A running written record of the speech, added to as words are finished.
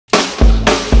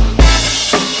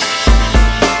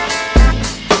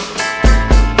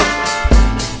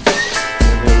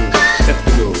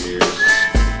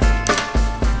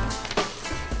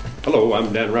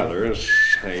I'm Dan Rather.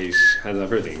 I had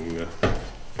everything.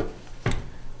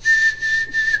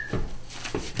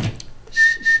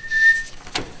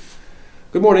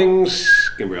 Good morning,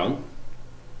 Gimbrion.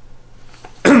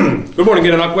 Good morning,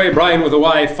 Gananoque. Brian with a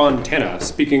Y, Fontana,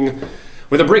 speaking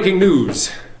with a breaking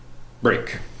news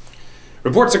break.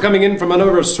 Reports are coming in from a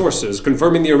number of sources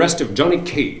confirming the arrest of Johnny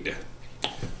Cade.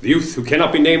 The youth, who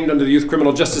cannot be named under the Youth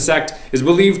Criminal Justice Act, is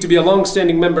believed to be a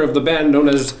long-standing member of the band known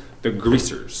as the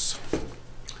Greasers.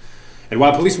 And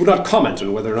while police would not comment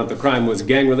on whether or not the crime was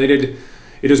gang-related,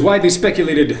 it is widely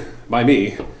speculated by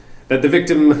me that the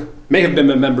victim may have been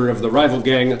a member of the rival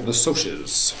gang, the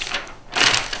Soches.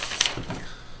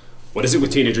 What is it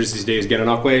with teenagers these days,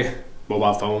 Gananoque?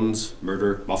 Mobile phones,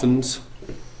 murder, muffins?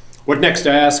 What next,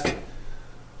 I ask?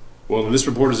 Well, in this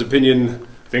reporter's opinion,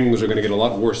 things are going to get a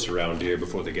lot worse around here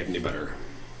before they get any better.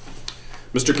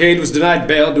 Mr. Cade was denied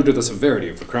bail due to the severity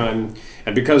of the crime,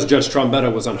 and because Judge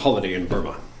Trombetta was on holiday in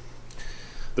Burma.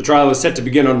 The trial is set to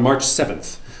begin on March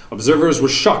 7th. Observers were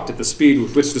shocked at the speed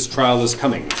with which this trial is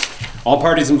coming. All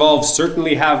parties involved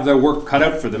certainly have their work cut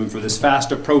out for them for this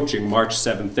fast-approaching March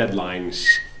 7th deadline.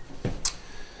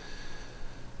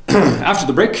 After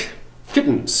the break,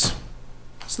 kittens.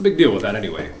 What's the big deal with that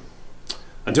anyway?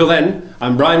 Until then,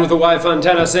 I'm Brian with a Y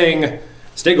Fontana saying,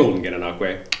 stay golden,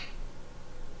 Gananoque.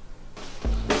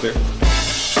 Clear.